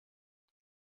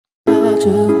Hi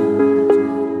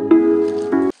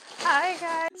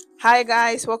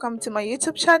guys, welcome to my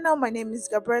YouTube channel. My name is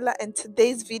Gabriela, and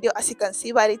today's video, as you can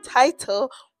see by the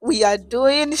title, we are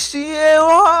doing shein.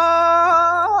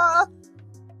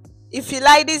 If you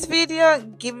like this video,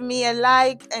 give me a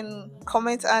like and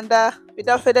comment under.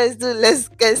 Without further ado, let's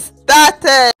get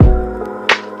started.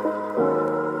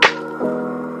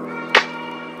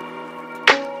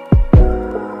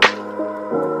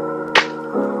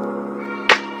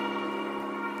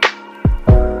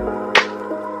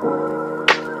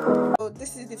 So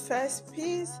this is the first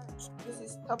piece. This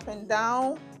is top and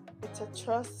down. It's a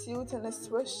trust suit and a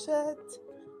sweatshirt.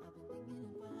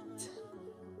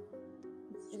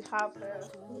 You have a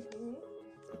hoodie.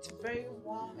 It's very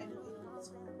warm and it's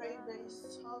very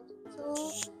soft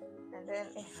too. And then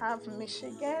it have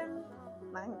Michigan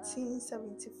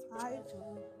 1975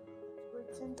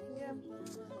 written here.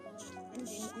 And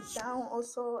then the down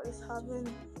also is having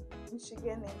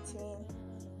Michigan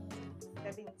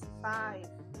 1975.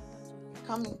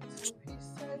 Coming two-piece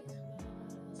set.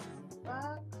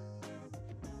 Back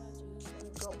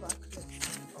and go back.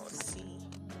 Let's see.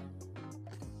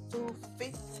 2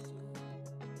 feet.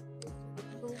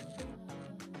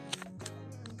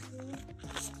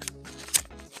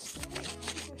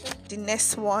 The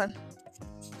next one.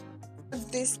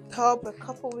 This top a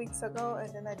couple weeks ago,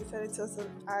 and then I decided to also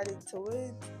add it to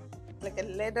it, like a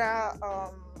leather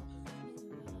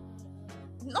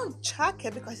not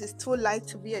jacket, because it's too light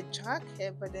to be a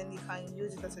jacket, but then you can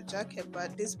use it as a jacket,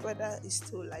 but this weather is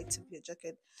too light to be a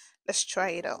jacket. Let's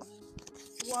try it out.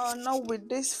 Well, not with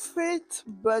this fit,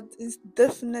 but it's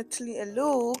definitely a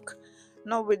look.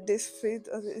 Not with this fit,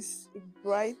 as it's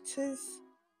brightest.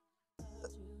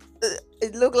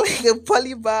 It looked like a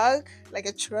poly bag, like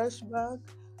a trash bag,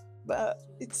 but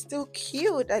it's still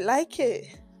cute. I like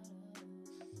it,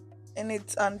 and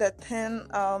it's under 10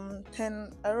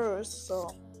 euros.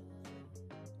 So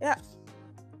yeah,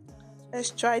 let's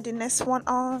try the next one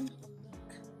on.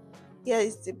 Here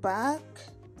is the back,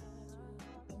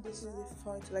 and this is the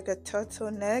front, like a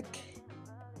turtleneck.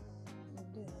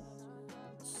 And then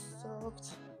it's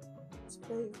soft. It's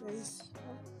very soft.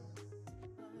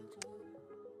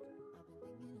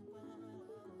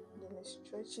 Then it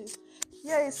stretches.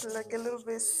 Here it's like a little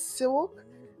bit silk,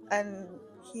 and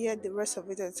here the rest of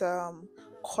it is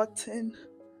cotton,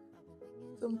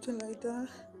 something like that.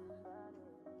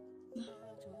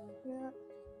 Yeah.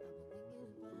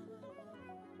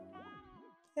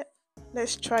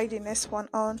 Let's try the next one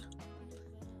on.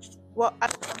 Well,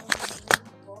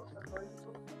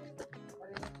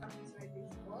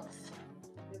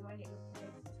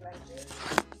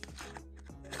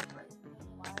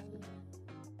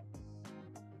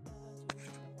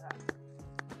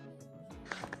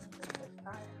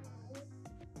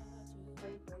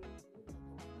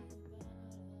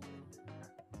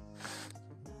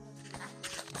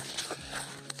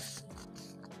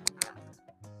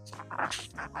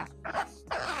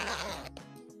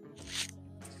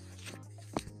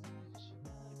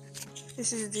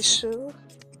 this is the shoe.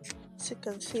 As you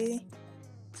can see,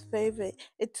 it's very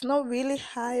it's not really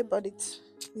high, but it's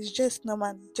just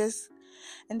normal, just,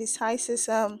 and the size is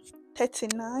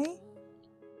 39,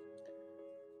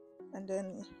 and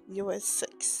then US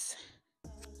 6.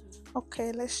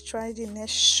 Okay, let's try the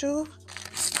next shoe.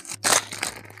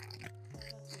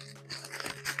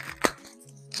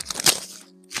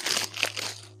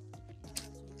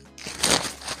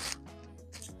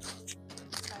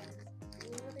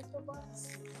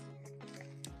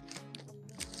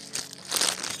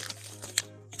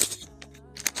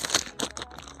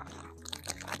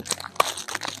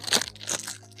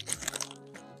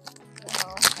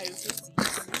 I just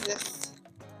this.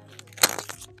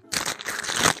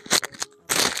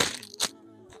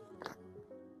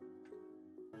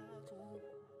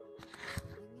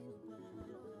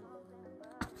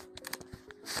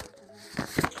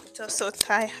 It's also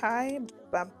tie high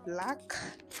but black.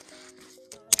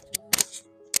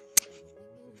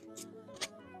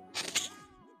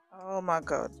 Oh my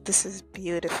god, this is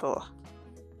beautiful.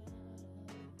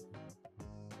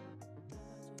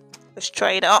 Let's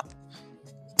try it out.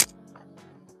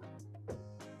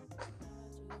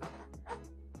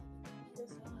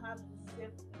 This one have the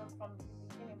zip from the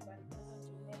beginning, but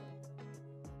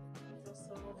it's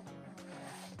also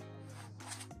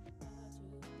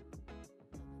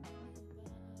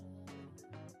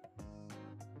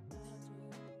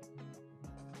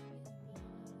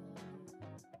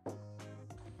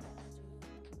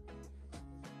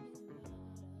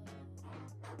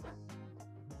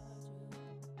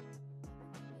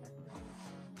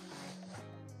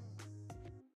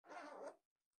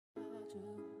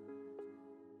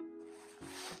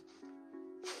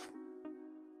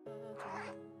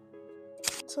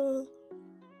too.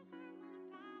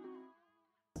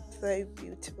 Very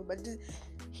beautiful, but this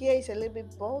here is a little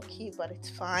bit bulky, but it's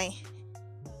fine.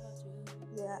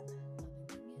 Yeah,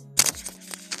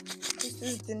 this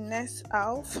is the next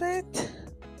outfit.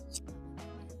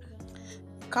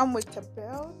 Come with a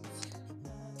belt.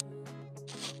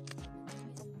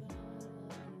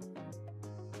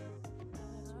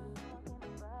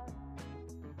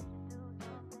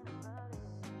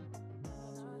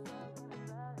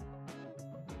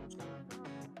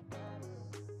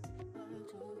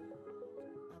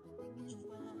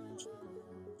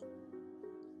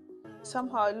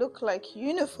 Somehow it look like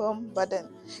uniform, but then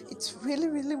it's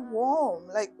really warm,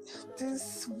 like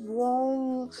this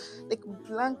warm, like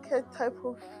blanket type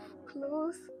of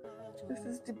clothes. This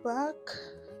is the back.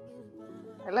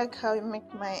 I like how it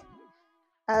make my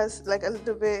ass like a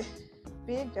little bit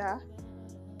bigger,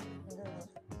 and then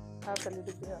have a little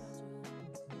bit of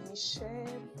V shape.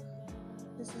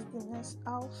 This is the next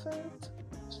outfit.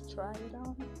 Let's try it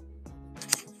on.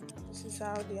 This is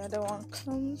how the other one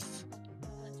comes.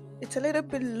 It's a little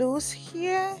bit loose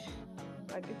here,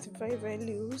 like it's very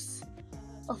loose.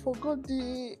 I forgot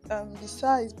the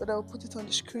size, but I'll put it on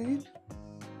the screen.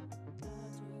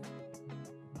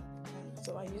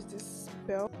 So I use this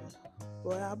belt,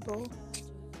 wearable.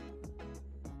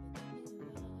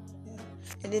 Yeah.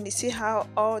 And then you see how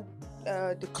all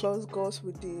the clothes goes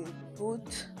with the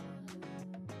boot.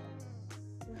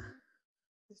 Yeah.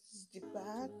 This is the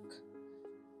back.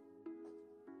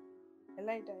 I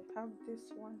like that I have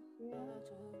this one here,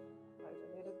 like a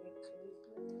little bit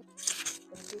crazy.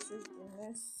 And this is the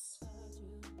next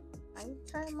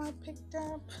item I picked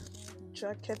up.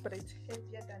 Jacket, but it's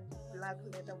heavier than the black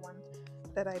leather one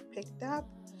that I picked up.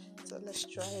 So let's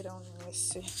try it on and let's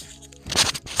see.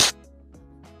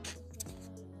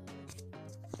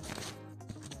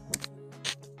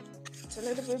 It's a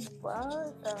little bit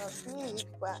big,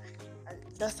 but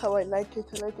that's how I like it.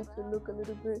 I like it to look a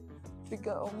little bit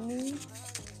bigger on me.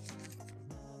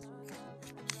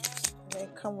 They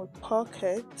come with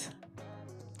pocket.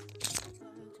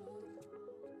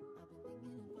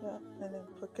 Yeah, and then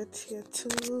pocket here too,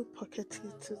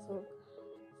 so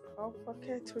all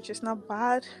pocket, which is not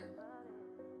bad.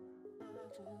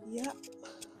 Yeah.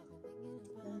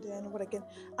 And then what again?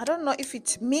 I don't know if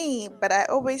it's me, but I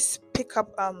always pick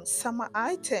up summer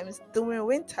items during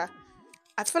winter.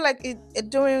 I feel like it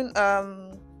during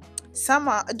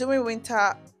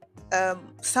winter,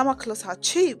 summer clothes are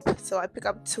cheap, so I pick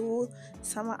up two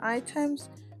summer items,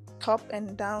 top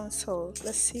and down. So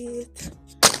let's see it.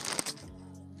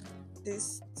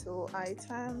 These two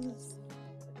items,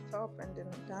 top and then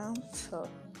down. So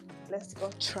let's go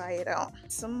try it out.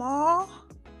 Small,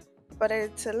 but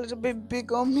it's a little bit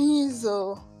big on me,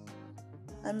 so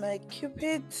I might keep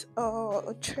it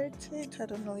or trade it. I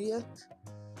don't know yet.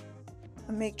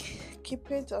 I may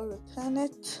keep it or return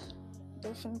it.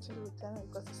 Definitely return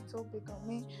it because it's too big on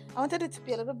me. I wanted it to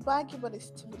be a little baggy, but it's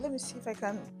too big. Let me see if I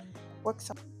can work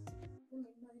some. Let me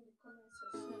know in the comment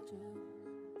section.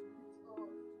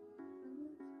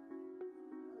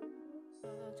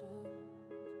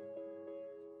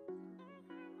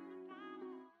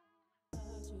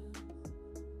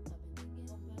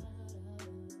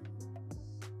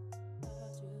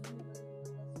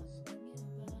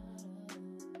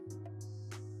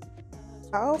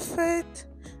 Outfit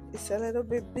is a little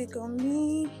bit big on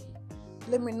me.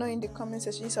 Let me know in the comment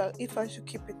section if I should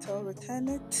keep it or return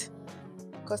it,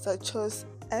 because I chose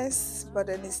S, but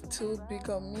then it's too big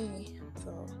on me.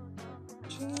 So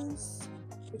jeans,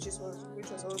 which was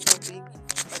also big,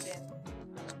 but then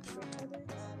I returned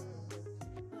it.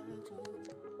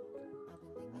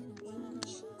 An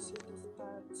inch, so this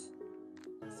part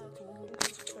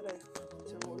so that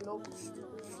it will look,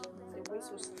 the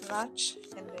waist will snatch,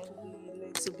 and then the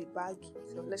legs will be baggy.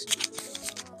 So let's try it.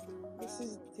 This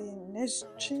is the next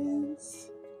jeans.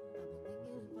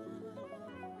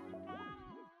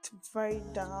 It's very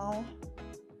down,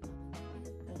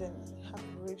 and then have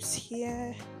ribs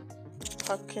here,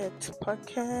 pocket.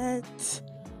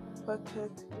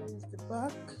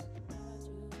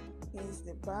 Here's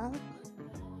the back.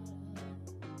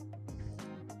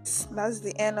 That's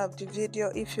the end of the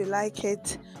video. If you like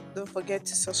it, don't forget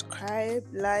to subscribe,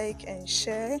 like and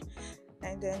share,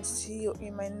 and then see you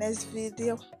in my next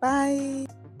video. Bye.